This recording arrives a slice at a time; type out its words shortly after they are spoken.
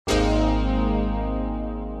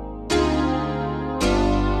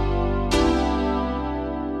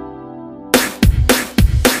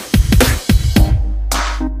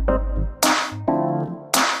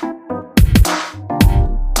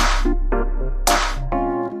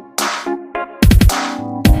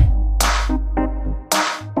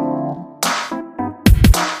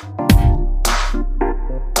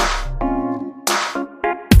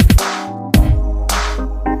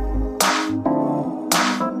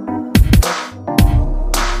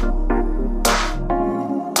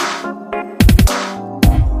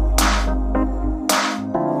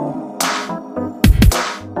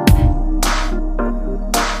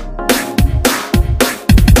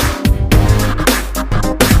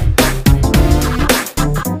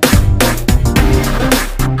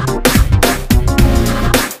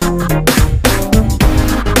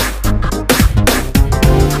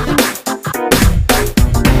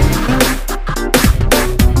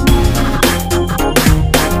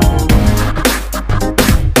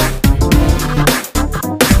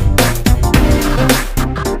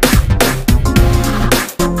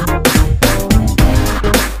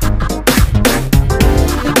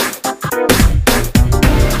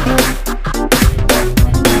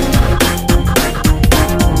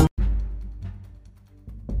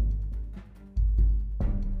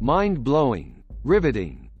mind-blowing,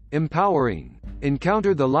 riveting, empowering.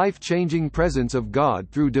 Encounter the life-changing presence of God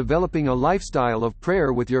through developing a lifestyle of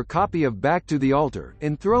prayer with your copy of Back to the Altar,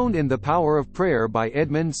 Enthroned in the Power of Prayer by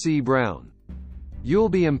Edmund C. Brown. You'll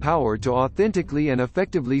be empowered to authentically and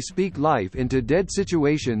effectively speak life into dead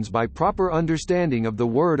situations by proper understanding of the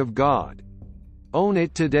Word of God. Own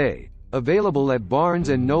it today. Available at Barnes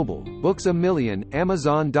 & Noble, Books A Million,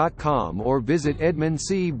 Amazon.com, or visit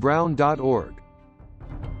edmundcbrown.org.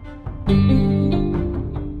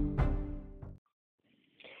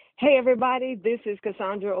 Hey everybody, this is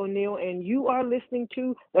Cassandra O'Neill, and you are listening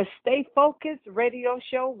to the Stay Focused radio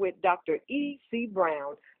show with Dr. E.C.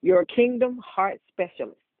 Brown, your Kingdom Heart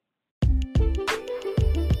Specialist.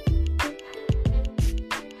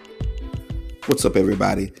 What's up,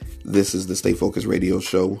 everybody? This is the Stay Focused radio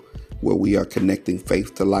show where we are connecting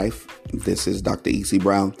faith to life. This is Dr. E.C.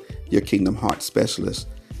 Brown, your Kingdom Heart Specialist.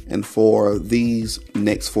 And for these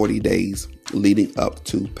next 40 days leading up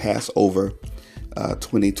to Passover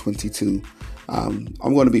 2022, I'm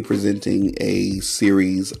going to be presenting a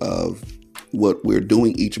series of what we're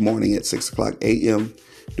doing each morning at 6 o'clock a.m.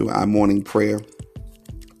 doing our morning prayer.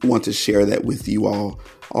 I want to share that with you all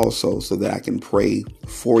also so that I can pray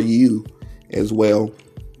for you as well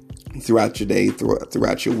throughout your day,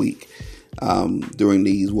 throughout your week, during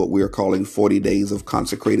these, what we're calling 40 days of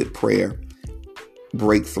consecrated prayer,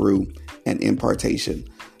 breakthrough, and impartation.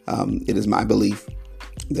 It is my belief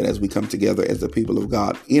that as we come together as the people of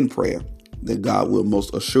God in prayer, that God will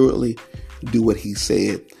most assuredly do what he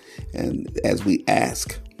said. And as we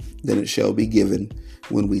ask, then it shall be given.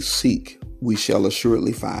 When we seek, we shall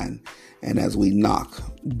assuredly find. And as we knock,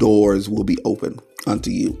 doors will be open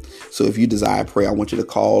unto you. So if you desire prayer, I want you to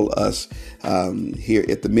call us here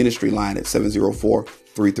at the ministry line at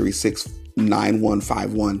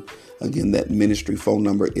 704-336-9151. Again, that ministry phone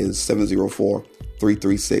number is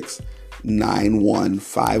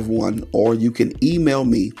 704-336-9151. Or you can email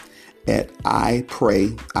me at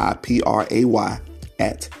IPRAY, I-P-R-A-Y,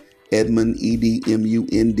 at Edmund,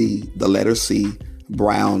 E-D-M-U-N-D, the letter C,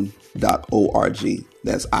 brown.org.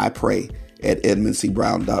 That's IPRAY at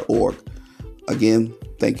edmundcbrown.org. Again,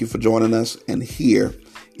 thank you for joining us. And here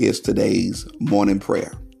is today's morning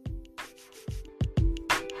prayer.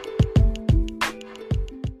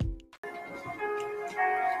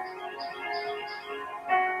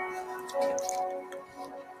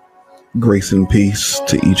 Grace and peace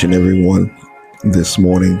to each and every one this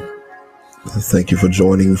morning. Thank you for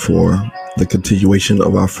joining for the continuation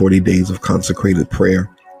of our 40 days of consecrated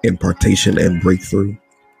prayer, impartation, and breakthrough,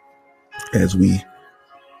 as we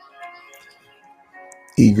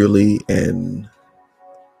eagerly and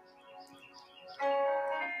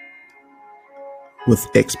with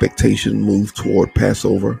expectation move toward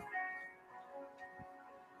Passover,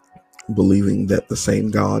 believing that the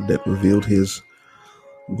same God that revealed his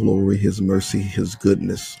glory, his mercy, his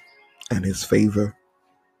goodness, and his favor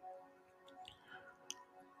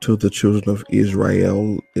to the children of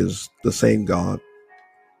Israel is the same God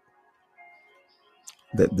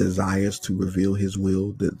that desires to reveal his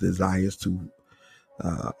will, that desires to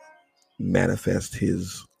manifest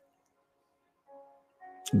his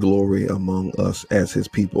glory among us as his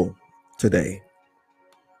people today.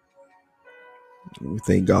 We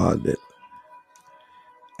thank God that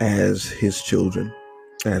as his children,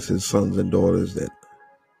 as his sons and daughters, that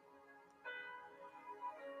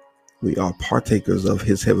we are partakers of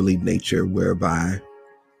his heavenly nature, whereby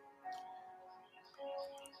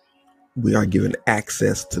we are given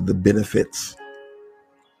access to the benefits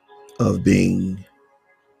of being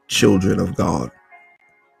children of God.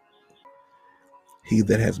 He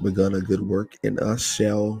that has begun a good work in us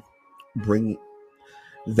shall bring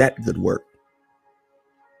that good work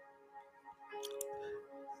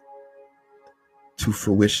to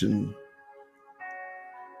fruition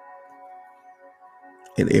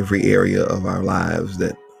in every area of our lives,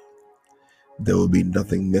 that there will be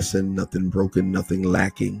nothing missing, nothing broken, nothing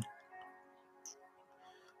lacking.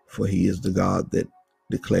 For he is the God that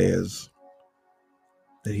declares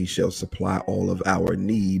that he shall supply all of our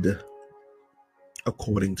need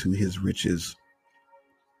according to his riches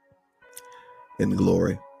in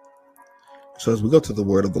glory. So as we go to the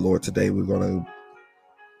word of the Lord today, we're going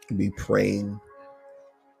to be praying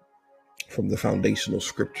from the foundational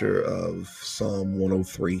scripture of Psalm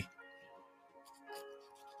 103.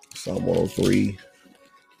 Psalm 103,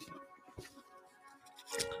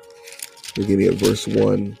 beginning at verse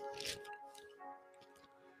 1.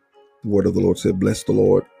 The word of the Lord said, "Bless the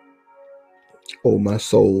Lord, O my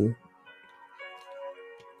soul,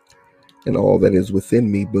 and all that is within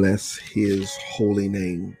me, bless his holy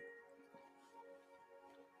name.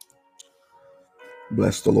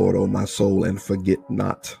 Bless the Lord, O my soul, and forget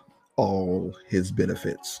not all his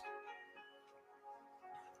benefits.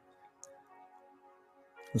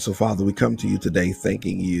 And so, Father, we come to you today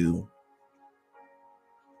thanking you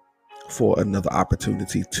for another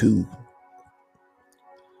opportunity to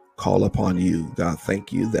call upon you. God,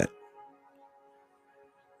 thank you that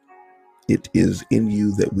it is in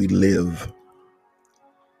you that we live.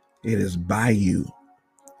 It is by you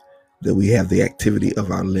that we have the activity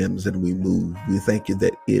of our limbs and we move. We thank you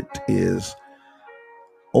that it is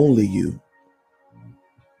only you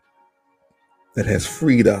that has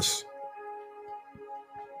freed us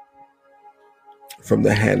from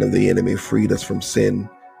the hand of the enemy, freed us from sin,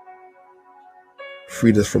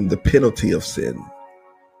 freed us from the penalty of sin.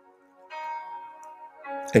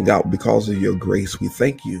 And God, because of your grace, we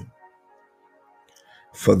thank you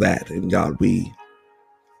for that. And God, we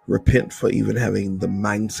repent for even having the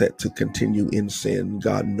mindset to continue in sin.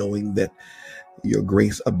 God, knowing that your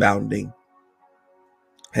grace abounding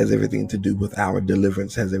has everything to do with our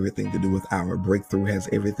deliverance, has everything to do with our breakthrough, has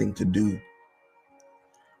everything to do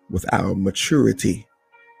with our maturity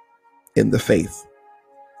in the faith.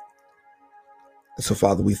 So,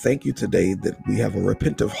 Father, we thank you today that we have a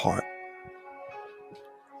repentant heart.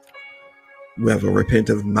 We have a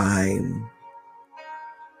repentant mind.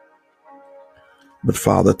 But,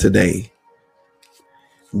 Father, today,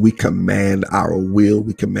 we command our will,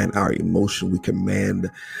 we command our emotion, we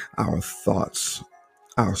command our thoughts,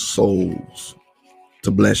 our souls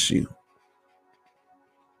to bless you.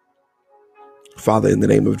 Father, in the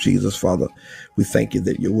name of Jesus, Father, we thank you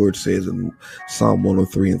that your word says in Psalm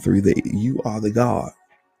 103:3 that you are the God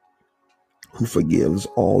who forgives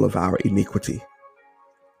all of our iniquity.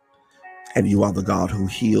 And you are the God who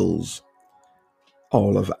heals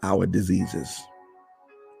all of our diseases.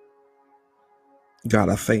 God,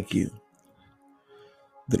 I thank you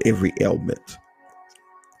that every ailment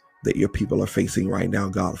that your people are facing right now,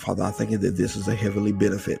 God, Father, I thank you that this is a heavenly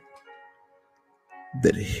benefit,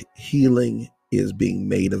 that healing is being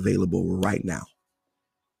made available right now.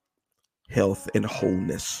 Health and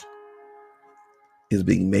wholeness is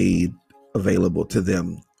being made available to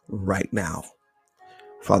them right now.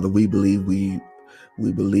 Father, we believe we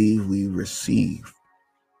receive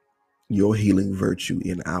your healing virtue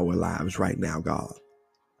in our lives right now, God.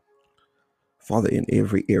 Father, in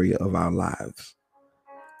every area of our lives,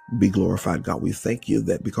 be glorified, God. We thank you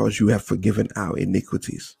that because you have forgiven our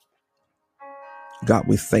iniquities, God,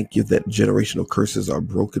 we thank you that generational curses are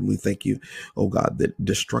broken. We thank you, oh God, that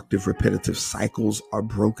destructive, repetitive cycles are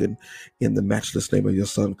broken in the matchless name of your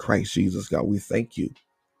Son, Christ Jesus. God, we thank you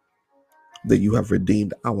that you have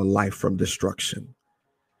redeemed our life from destruction.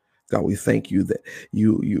 God, we thank you that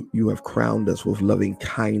you have crowned us with loving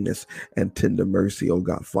kindness and tender mercy, oh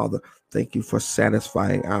God. Father, thank you for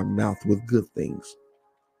satisfying our mouth with good things.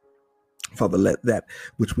 Father, let that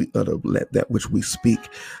which we utter, let that which we speak,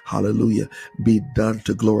 hallelujah, be done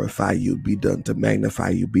to glorify you, be done to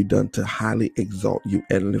magnify you, be done to highly exalt you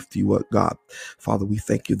and lift you up, God. Father, we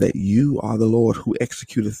thank you that you are the Lord who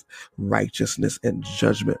executeth righteousness and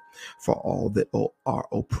judgment for all that are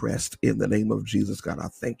oppressed in the name of Jesus, God. I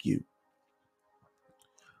thank you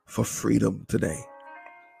for freedom today.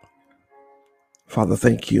 Father,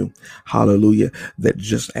 thank you, hallelujah, that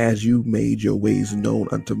just as you made your ways known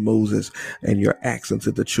unto Moses and your acts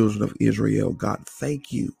unto the children of Israel, God,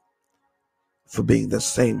 thank you for being the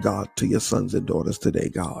same God to your sons and daughters today,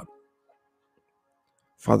 God.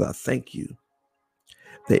 Father, I thank you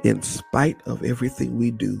that in spite of everything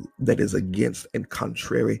we do that is against and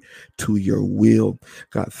contrary to your will,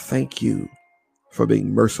 God, thank you for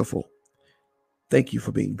being merciful. Thank you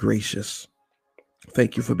for being gracious.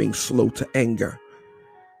 Thank you for being slow to anger.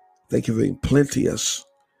 Thank you for being plenteous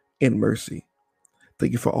in mercy.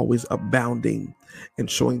 Thank you for always abounding and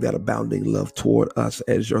showing that abounding love toward us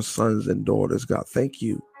as your sons and daughters, God. Thank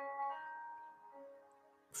you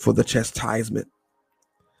for the chastisement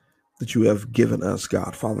that you have given us,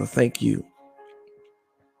 God. Father, thank you.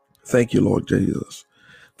 Thank you, Lord Jesus.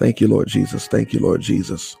 Thank you, Lord Jesus. Thank you, Lord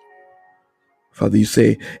Jesus. Father, you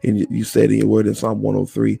said in your word in Psalm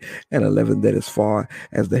 103:11 that as far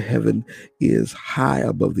as the heaven is high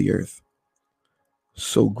above the earth,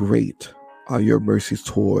 so great are your mercies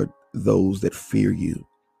toward those that fear you.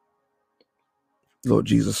 Lord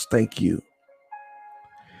Jesus, thank you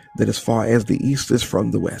that as far as the east is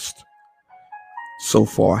from the west, so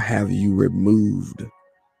far have you removed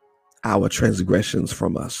our transgressions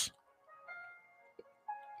from us.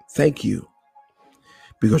 Thank you,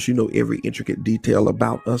 because you know every intricate detail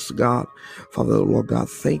about us, God. Father, Lord God,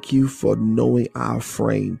 thank you for knowing our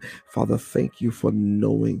frame. Father, thank you for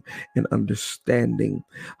knowing and understanding,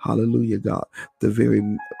 hallelujah, God, the very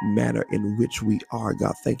manner in which we are,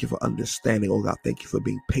 God. Thank you for understanding, oh God. Thank you for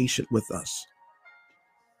being patient with us.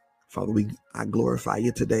 Father, I glorify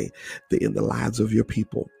you today that in the lives of your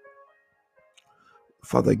people,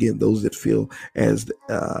 Father, again, those that feel as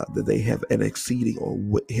that they have an exceeding or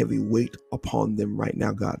heavy weight upon them right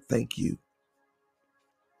now, God, thank you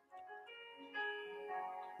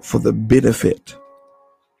for the benefit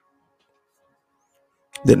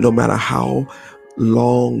that no matter how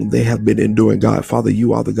long they have been enduring, God, Father,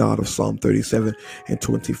 you are the God of Psalm 37 and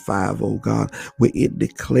 25, oh God, where it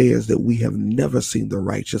declares that we have never seen the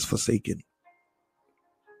righteous forsaken.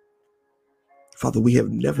 Father, we have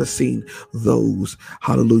never seen those,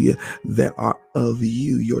 hallelujah, that are of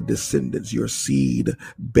you, your descendants, your seed,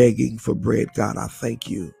 begging for bread. God, I thank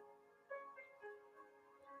you.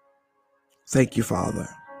 Thank you, Father,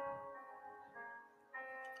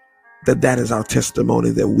 that is our testimony,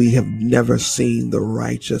 that we have never seen the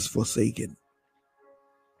righteous forsaken.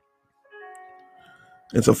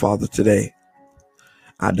 And so, Father, today,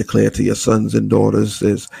 I declare to your sons and daughters,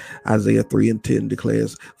 as Isaiah 3:10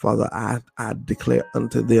 declares, Father, I declare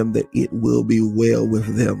unto them that it will be well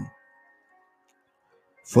with them,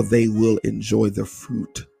 for they will enjoy the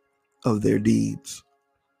fruit of their deeds.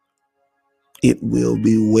 It will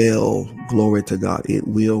be well. Glory to God. It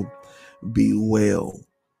will be well,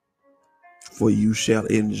 for you shall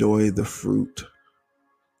enjoy the fruit.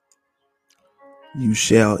 You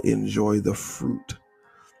shall enjoy the fruit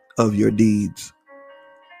of your deeds.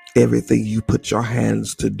 Everything you put your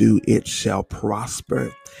hands to do, it shall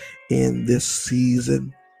prosper in this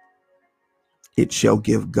season. It shall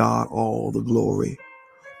give God all the glory.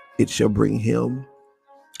 It shall bring him,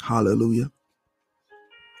 hallelujah,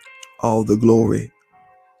 all the glory.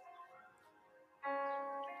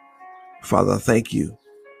 Father, thank you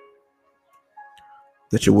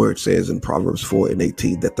that your word says in Proverbs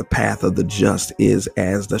 4:18 that the path of the just is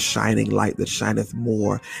as the shining light that shineth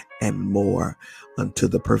more and more unto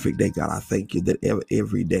the perfect day. God, I thank you that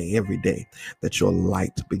every day, that your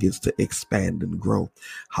light begins to expand and grow.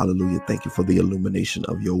 Hallelujah. Thank you for the illumination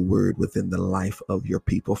of your word within the life of your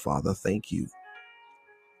people, Father. Thank you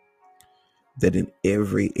that in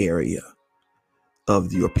every area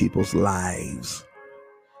of your people's lives,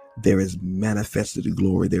 there is manifested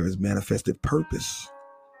glory, there is manifested purpose.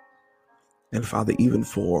 And Father, even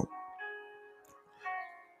for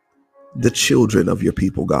the children of your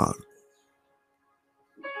people, God,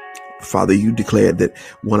 Father, you declared that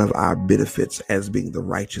one of our benefits as being the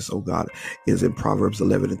righteous, oh God, is in Proverbs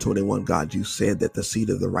 11:21. God, you said that the seed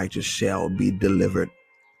of the righteous shall be delivered.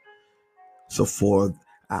 So for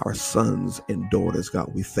our sons and daughters,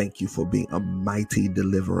 God, we thank you for being a mighty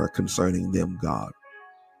deliverer concerning them, God.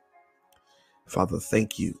 Father,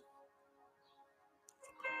 thank you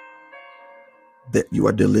that you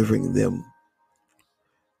are delivering them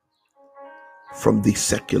from the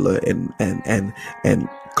secular and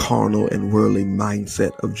carnal and worldly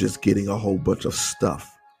mindset of just getting a whole bunch of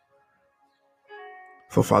stuff.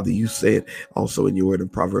 For Father, you said also in your word in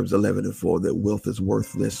Proverbs 11:4 that wealth is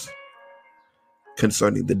worthless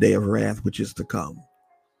concerning the day of wrath which is to come.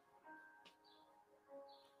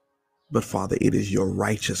 But Father, it is your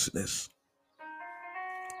righteousness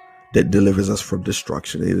that delivers us from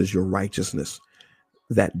destruction. It is your righteousness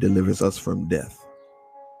that delivers us from death.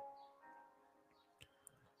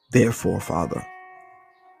 Therefore, Father,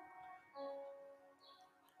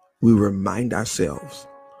 we remind ourselves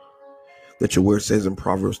that your word says in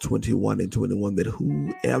Proverbs 21:21 that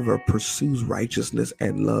whoever pursues righteousness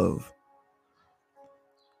and love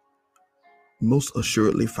most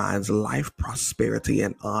assuredly finds life, prosperity,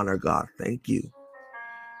 and honor. God, thank you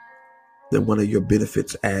that one of your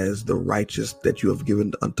benefits as the righteous that you have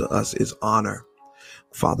given unto us is honor.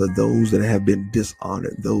 Father, those that have been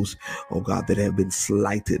dishonored, those, oh God, that have been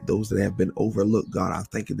slighted, those that have been overlooked, God, I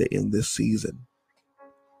thank you that in this season,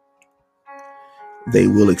 they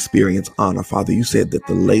will experience honor. Father, you said that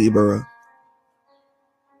the laborer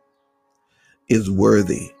is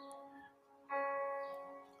worthy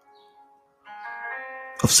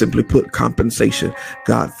of, simply put, compensation.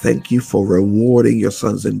 God, thank you for rewarding your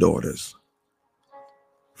sons and daughters.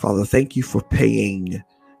 Father, thank you for paying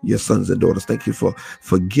your sons and daughters. Thank you for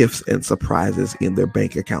gifts and surprises in their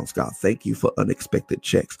bank accounts. God, thank you for unexpected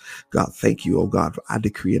checks. God, thank you, oh God. I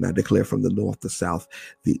decree and I declare from the north, the south,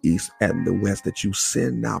 the east, and the west that you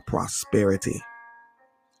send now prosperity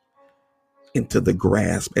into the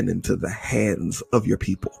grasp and into the hands of your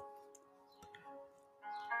people.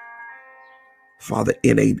 Father,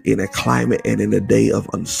 in a climate and in a day of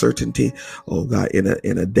uncertainty, oh God, in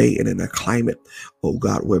a day and in a climate, oh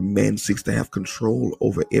God, where man seeks to have control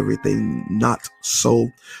over everything, not so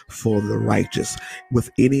for the righteous. With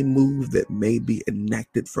any move that may be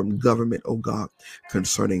enacted from government, oh God,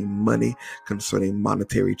 concerning money, concerning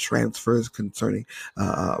monetary transfers, concerning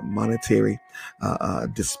monetary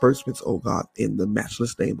disbursements, oh God, in the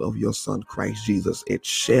matchless name of your Son, Christ Jesus, it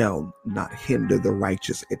shall not hinder the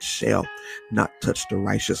righteous. It shall not touch the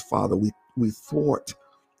righteous. Father, we thwart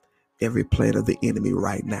every plan of the enemy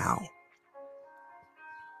right now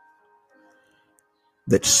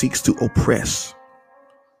that seeks to oppress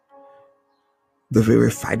the very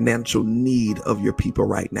financial need of your people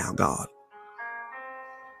right now, God.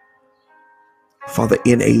 Father,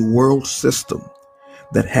 in a world system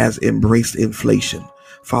that has embraced inflation,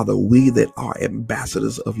 Father, we that are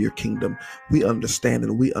ambassadors of your kingdom, we understand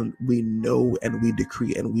and we know and we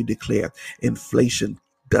decree and we declare inflation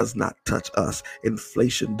does not touch us.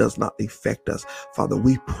 Inflation does not affect us. Father,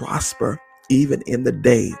 we prosper even in the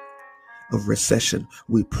day of recession.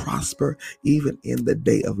 We prosper even in the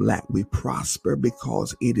day of lack. We prosper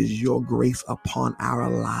because it is your grace upon our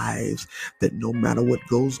lives that no matter what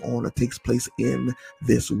goes on or takes place in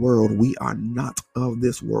this world, we are not of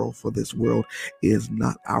this world, for this world is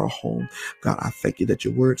not our home. God, I thank you that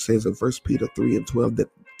your word says in 1 Peter 3:12 that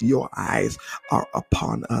your eyes are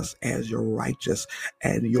upon us as your righteous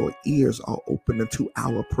and your ears are open unto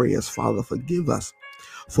our prayers. Father, forgive us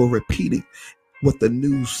for repeating what the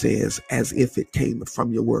news says as if it came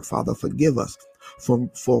from your word. Father, forgive us for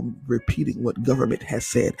repeating what government has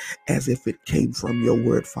said as if it came from your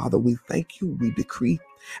word. Father, we thank you, we decree,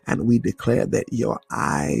 and we declare that your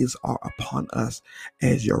eyes are upon us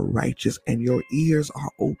as your righteous and your ears are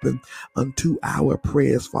open unto our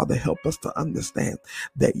prayers. Father, help us to understand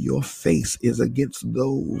that your face is against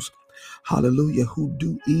those, hallelujah, who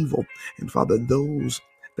do evil. And Father, those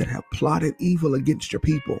that have plotted evil against your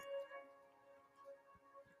people,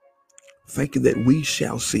 thank you that we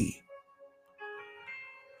shall see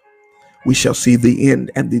the end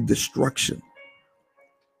and the destruction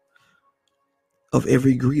of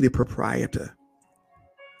every greedy proprietor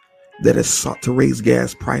that has sought to raise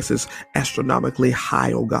gas prices astronomically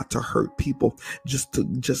high, oh God, to hurt people just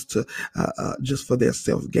for their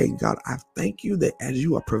self gain. God, I thank you that as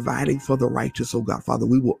you are providing for the righteous, oh God, Father,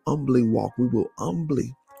 we will humbly walk. We will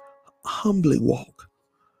humbly walk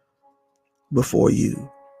before you.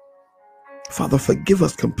 Father, forgive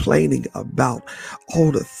us complaining about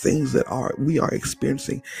all the things that we are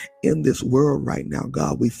experiencing in this world right now.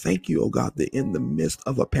 God, we thank you, oh God, that in the midst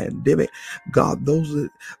of a pandemic, God, those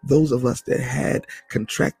of us that had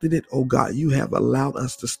contracted it, oh God, you have allowed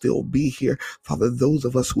us to still be here. Father, those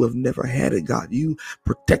of us who have never had it, God, you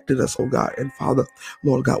protected us, oh God. And Father,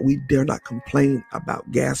 Lord God, we dare not complain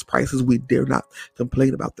about gas prices. We dare not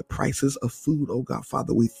complain about the prices of food, oh God.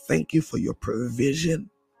 Father, we thank you for your provision.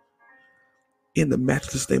 In the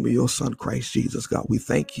matchless name of your Son, Christ Jesus, God, we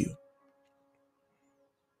thank you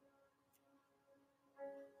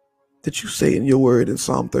that you say in your word in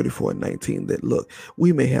Psalm 34:19 that, look,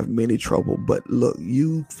 we may have many trouble, but look,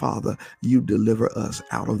 you, Father, you deliver us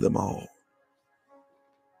out of them all.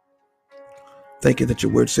 Thank you that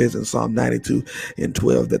your word says in Psalm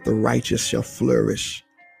 92:12 that the righteous shall flourish.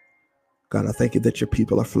 God, I thank you that your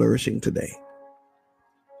people are flourishing today.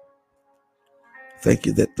 Thank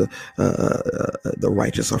you that the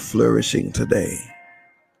righteous are flourishing today.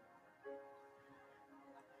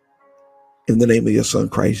 In the name of your Son,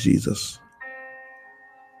 Christ Jesus,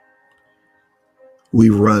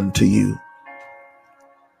 we run to you.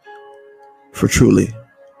 For truly,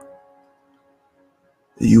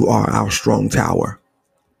 you are our strong tower.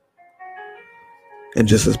 And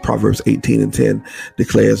just as Proverbs 18:10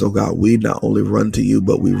 declares, oh God, we not only run to you,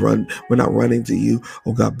 but we're not running to you,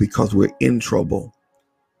 oh God, because we're in trouble.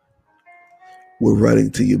 We're running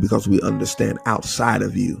to you because we understand outside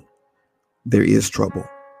of you, there is trouble.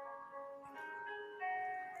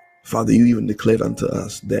 Father, you even declared unto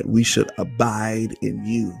us that we should abide in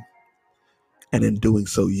you. And in doing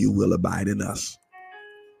so, you will abide in us.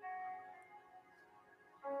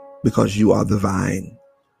 Because you are the vine.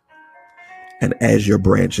 And as your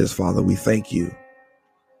branches, Father, we thank you.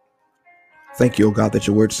 Thank you, oh God, that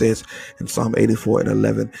your word says in Psalm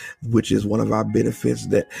 84:11, which is one of our benefits,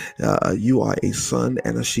 that you are a sun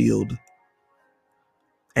and a shield.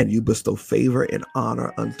 And you bestow favor and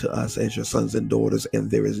honor unto us as your sons and daughters.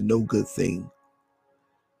 And there is no good thing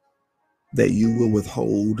that you will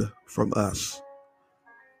withhold from us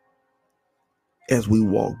as we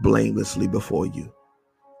walk blamelessly before you,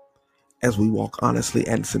 as we walk honestly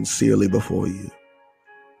and sincerely before you.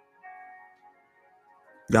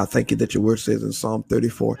 God, thank you that your word says in Psalm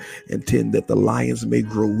 34:10 that the lions may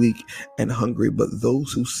grow weak and hungry, but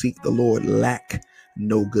those who seek the Lord lack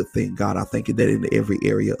no good thing. God, I thank you that in every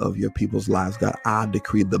area of your people's lives, God, I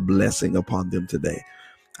decree the blessing upon them today.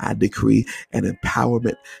 I decree an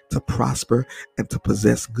empowerment to prosper and to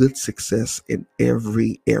possess good success in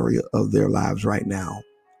every area of their lives right now,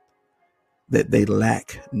 that they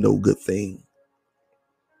lack no good thing.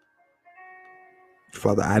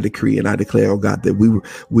 Father, I decree and I declare, oh God, that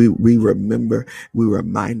we remember, we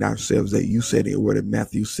remind ourselves that you said in your word in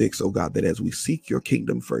Matthew 6, oh God, that as we seek your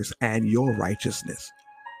kingdom first and your righteousness,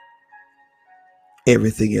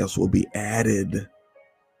 everything else will be added,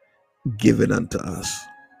 given unto us.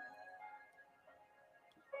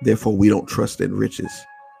 Therefore, we don't trust in riches,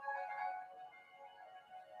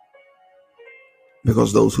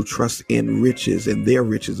 because those who trust in riches and their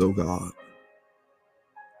riches, oh God,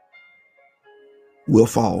 will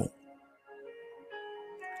fall.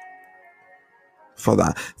 Father,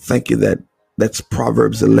 I thank you that that's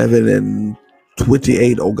Proverbs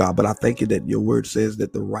 11:28, oh God. But I thank you that your word says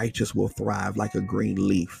that the righteous will thrive like a green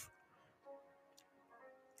leaf.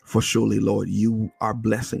 For surely, Lord, you are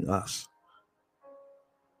blessing us.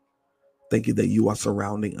 Thank you that you are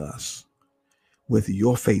surrounding us with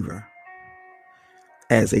your favor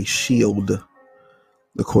as a shield,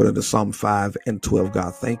 according to Psalm 5:12.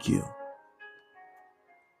 God, thank you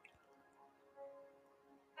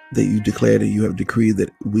that you declared and you have decreed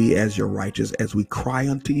that we as your righteous, as we cry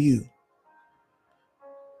unto you,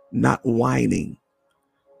 not whining,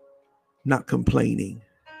 not complaining,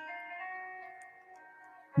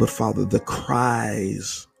 but Father, the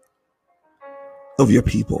cries of your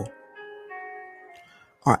people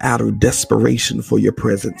are out of desperation for your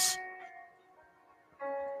presence.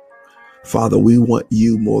 Father, we want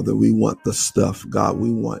you more than we want the stuff. God,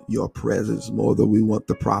 we want your presence more than we want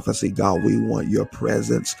the prophecy. God, we want your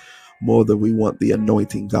presence more than we want the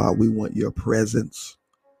anointing. God, we want your presence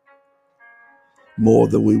more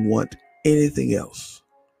than we want anything else.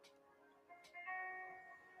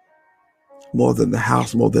 More than the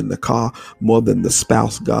house, more than the car, more than the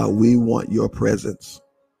spouse. God, we want your presence.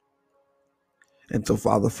 And so,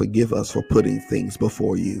 Father, forgive us for putting things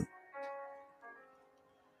before you.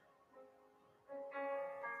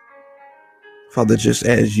 Father, just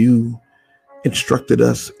as you instructed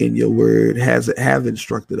us in your word, have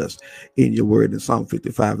instructed us in your word in Psalm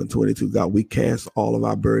 55:22, God, we cast all of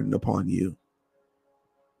our burden upon you.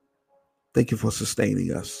 Thank you for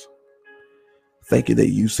sustaining us. Thank you that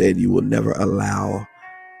you said you will never allow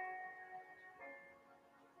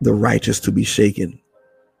the righteous to be shaken.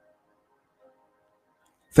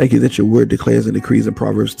 Thank you that your word declares and decrees in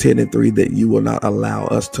Proverbs 10:3 that you will not allow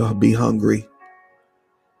us to be hungry.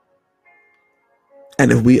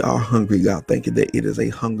 And if we are hungry, God, thank you that it is a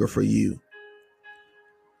hunger for you.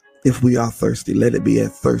 If we are thirsty, let it be a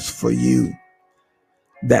thirst for you.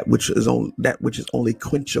 That which is only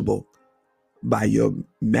quenchable by your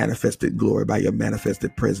manifested glory, by your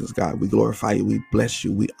manifested presence, God. We glorify you, we bless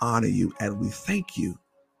you, we honor you, and we thank you.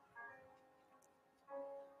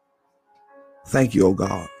 Thank you, oh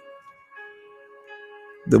God.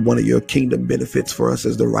 That one of your kingdom benefits for us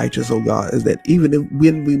as the righteous, oh God, is that even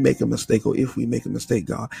when we make a mistake, or if we make a mistake,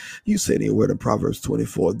 God, you said in your word in Proverbs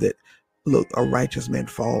 24 that, look, a righteous man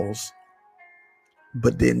falls,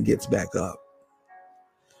 but then gets back up.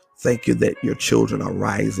 Thank you that your children are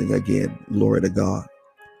rising again. Glory to God.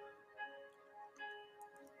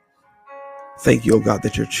 Thank you, oh God,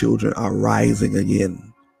 that your children are rising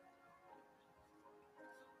again.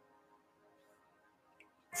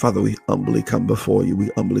 Father, we humbly come before you. We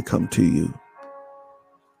humbly come to you.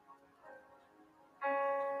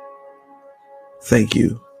 Thank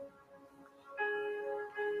you.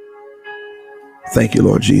 Thank you,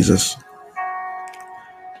 Lord Jesus,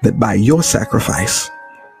 that by your sacrifice,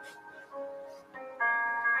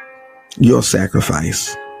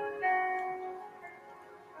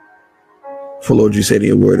 for Lord, you said in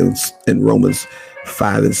your word in Romans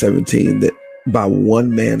 5:17 that by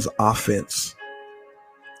one man's offense,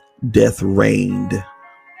 death reigned.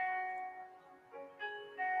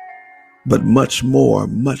 But much more,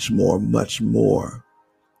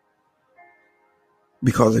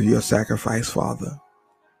 because of your sacrifice, Father,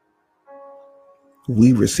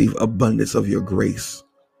 we receive abundance of your grace,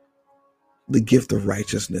 the gift of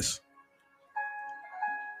righteousness.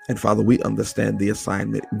 And Father, we understand the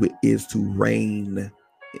assignment is to reign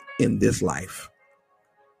in this life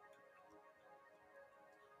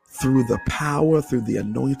through the power, through the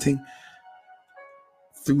anointing,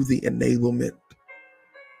 through the enablement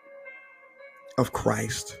of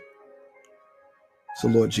Christ. So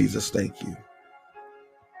Lord Jesus, thank you.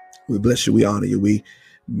 We bless you. We honor you. We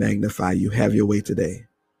magnify you. Have your way today.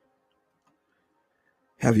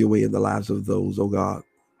 Have your way in the lives of those, oh God,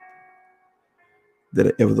 that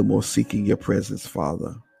are ever the more seeking your presence,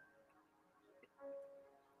 Father.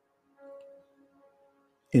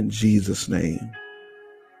 In Jesus' name.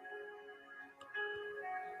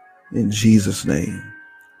 In Jesus' name.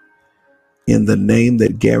 In the name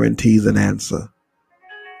that guarantees an answer.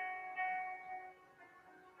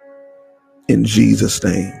 In Jesus'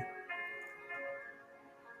 name.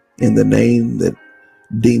 In the name that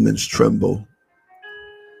demons tremble.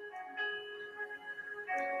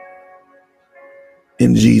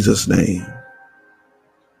 In Jesus' name.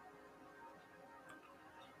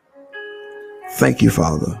 Thank you,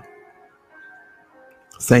 Father.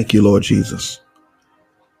 Thank you, Lord Jesus.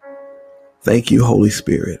 Thank you, Holy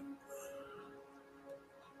Spirit,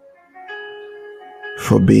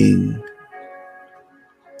 for being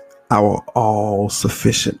our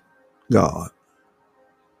all-sufficient God.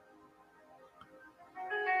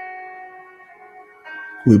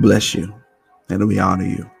 We bless you and we honor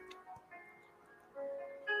you.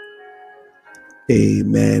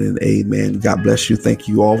 Amen and amen. God bless you. Thank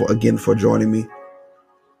you all again for joining me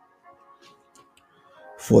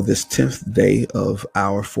for this 10th day of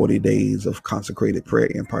our 40 days of consecrated prayer,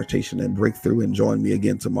 impartation, and breakthrough. And join me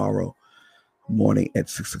again tomorrow morning at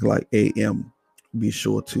 6 o'clock a.m. Be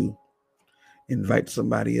sure to invite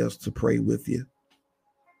somebody else to pray with you.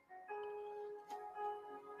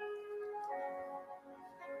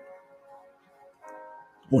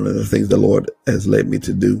 One of the things the Lord has led me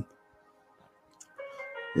to do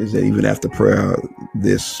is that even after prayer,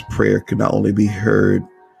 this prayer can not only be heard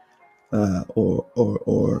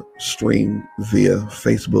or streamed via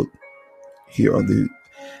Facebook here on the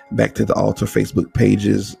Back to the Altar Facebook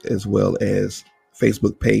pages, as well as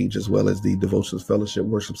Facebook page, as well as the Devotions Fellowship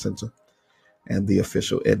Worship Center and the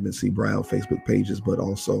official Edmund C. Brown Facebook pages, but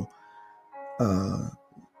also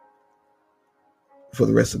for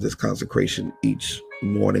the rest of this consecration, each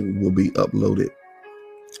morning will be uploaded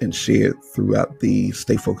and shared throughout the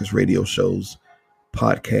Stay Focused radio shows,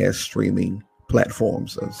 podcast streaming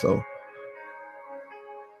platforms. And so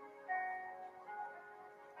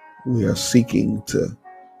we are seeking to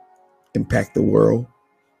impact the world,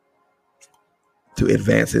 to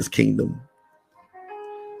advance his kingdom,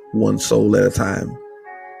 one soul at a time.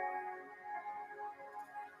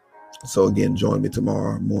 So again, join me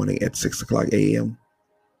tomorrow morning at 6 o'clock a.m.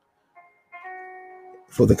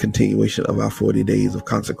 for the continuation of our 40 days of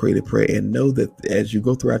consecrated prayer. And know that as you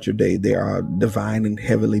go throughout your day, there are divine and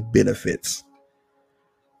heavenly benefits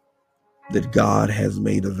that God has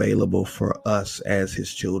made available for us as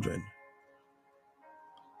his children.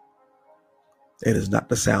 It is not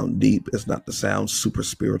to sound deep. It's not to sound super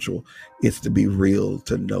spiritual. It's to be real,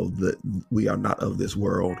 to know that we are not of this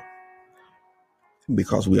world.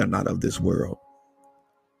 Because we are not of this world,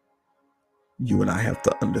 you and I have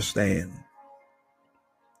to understand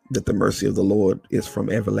that the mercy of the Lord is from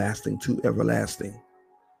everlasting to everlasting,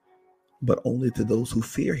 but only to those who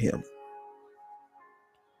fear him,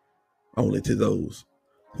 only to those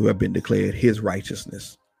who have been declared his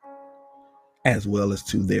righteousness, as well as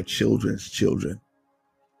to their children's children.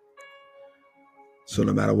 So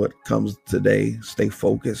no matter what comes today, stay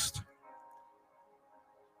focused.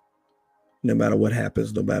 No matter what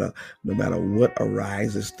happens, no matter what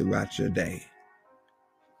arises throughout your day,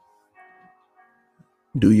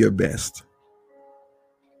 do your best.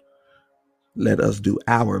 Let us do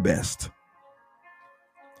our best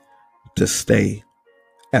to stay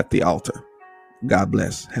at the altar. God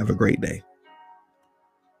bless. Have a great day.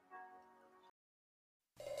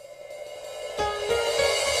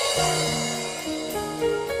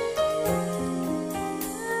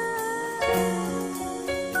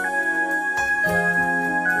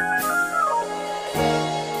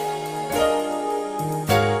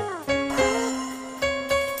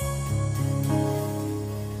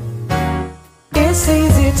 It's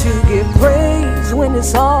easy to give praise when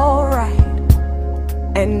it's all right,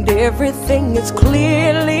 and everything is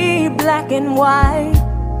clearly black and white.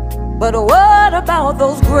 But what about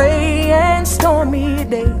those gray and stormy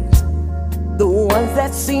days, the ones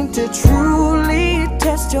that seem to truly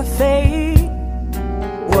test your faith?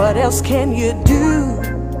 What else can you do?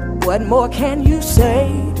 What more can you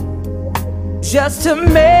say, just to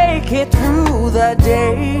make it through the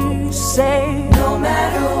day? Say, no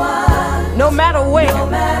matter what, no matter where, no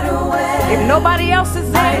matter where, if nobody else is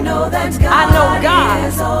there, I know God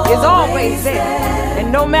is always there.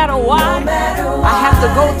 And no matter what, I have to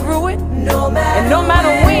go through it, and no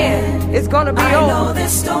matter when, it's gonna be over.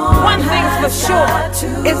 One thing's for sure,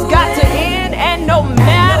 it's got to end. And no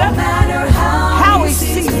matter how he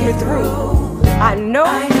sees me through, I know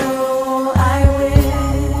I will.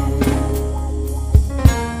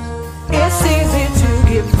 It's easy to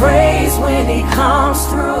give praise when He comes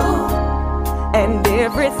through, and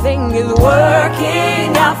everything is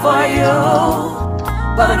working out for you.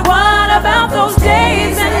 But what about those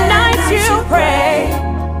days and nights you pray,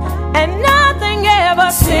 and nothing ever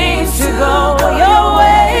seems to go your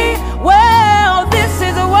way? Well, this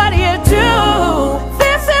is what you do,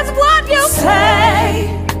 this is what you say,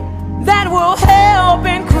 that will help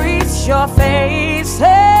increase your faith.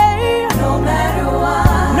 Say, no matter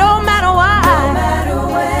what, no matter what, no matter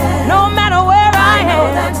where, no matter where I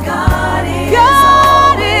am, that God is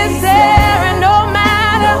there, and no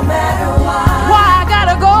matter why I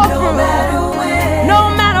gotta go through, no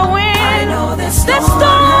matter when, this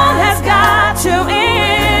storm has got to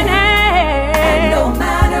end, and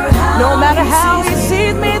no matter how He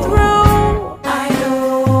sees me through, I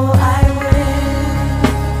know I will.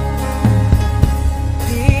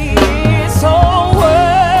 He's so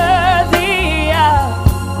worthy of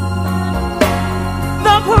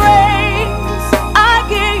the praise I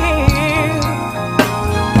give.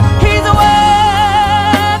 He's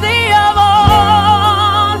worthy of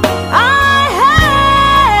all I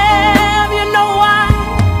have. You know why?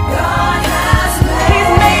 God has He's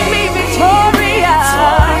made me victorious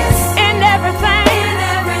in everything.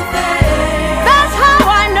 That's how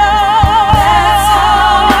I know.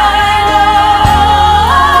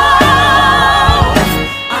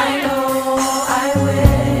 I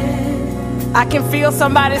will. I can feel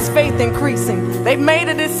somebody's faith increasing. They've made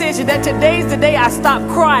a decision that today's the day I stop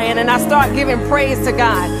crying and I start giving praise to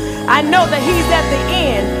God. I know that He's at the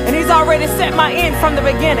end, and He's already set my end from the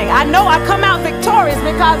beginning. I know I come out victorious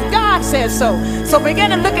because God says so. So begin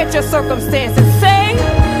to look at your circumstances. Say,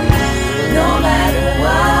 no matter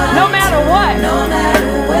what, no matter what, no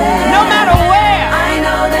matter where, no matter where. I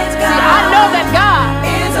know that God, see, I know that God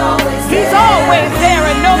is always there. He's always there,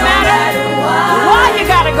 and no matter why you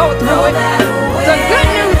gotta go through it, the good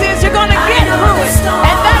news is you're gonna get through it,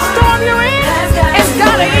 and that storm you're in, it's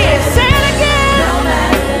gotta end. Say it again.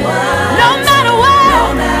 No matter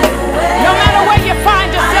what, no matter where you find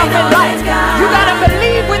yourself in life, you gotta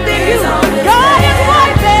believe within you, God is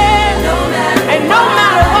right there, and no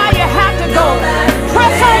matter why you have to go,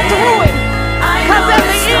 press on through it, cause at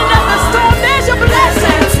the end of the storm there's your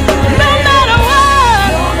blessing. No matter what,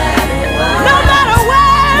 no matter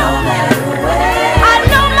where, I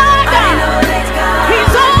know my God,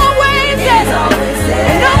 He's always there,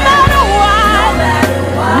 and no matter what,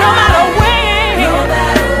 no matter when,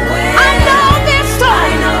 I know this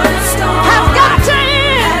storm has got to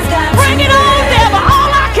end. Bring it on, devil. All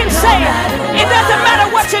I can say, it doesn't matter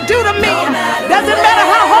what you do to me, doesn't matter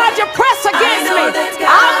how hard you press against me,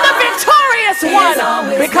 I'm the victorious one,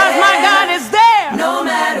 because my God is there. No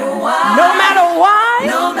matter why, no matter why,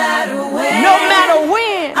 no matter where, no matter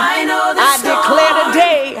when, I declare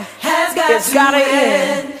today it's gotta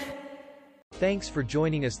end. Thanks for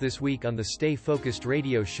joining us this week on the Stay Focused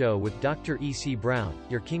radio show with Dr. E.C. Brown,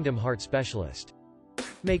 your Kingdom Heart Specialist.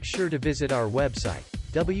 Make sure to visit our website,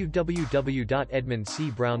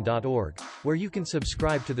 www.edmundcbrown.org, where you can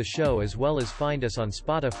subscribe to the show as well as find us on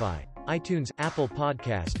Spotify, iTunes, Apple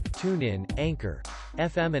Podcast, TuneIn, Anchor,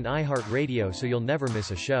 FM and iHeartRadio, so you'll never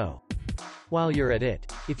miss a show. While you're at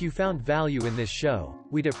it, if you found value in this show,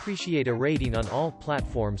 we'd appreciate a rating on all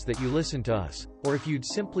platforms that you listen to us, or if you'd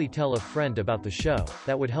simply tell a friend about the show,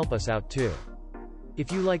 that would help us out too.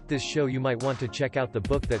 If you like this show, you might want to check out the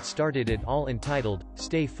book that started it all, entitled,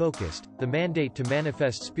 Stay Focused, The Mandate to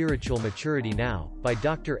Manifest Spiritual Maturity Now, by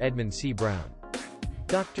Dr. Edmund C. Brown.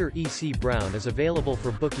 Dr. E.C. Brown is available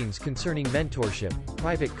for bookings concerning mentorship,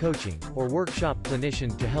 private coaching, or workshop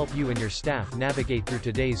clinician to help you and your staff navigate through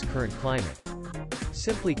today's current climate.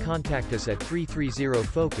 Simply contact us at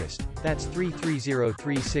 330-FOCUSED, that's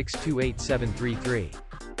 330-362-8733.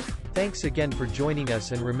 Thanks again for joining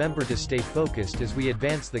us, and remember to stay focused as we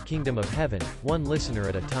advance the kingdom of heaven, one listener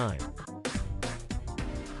at a time.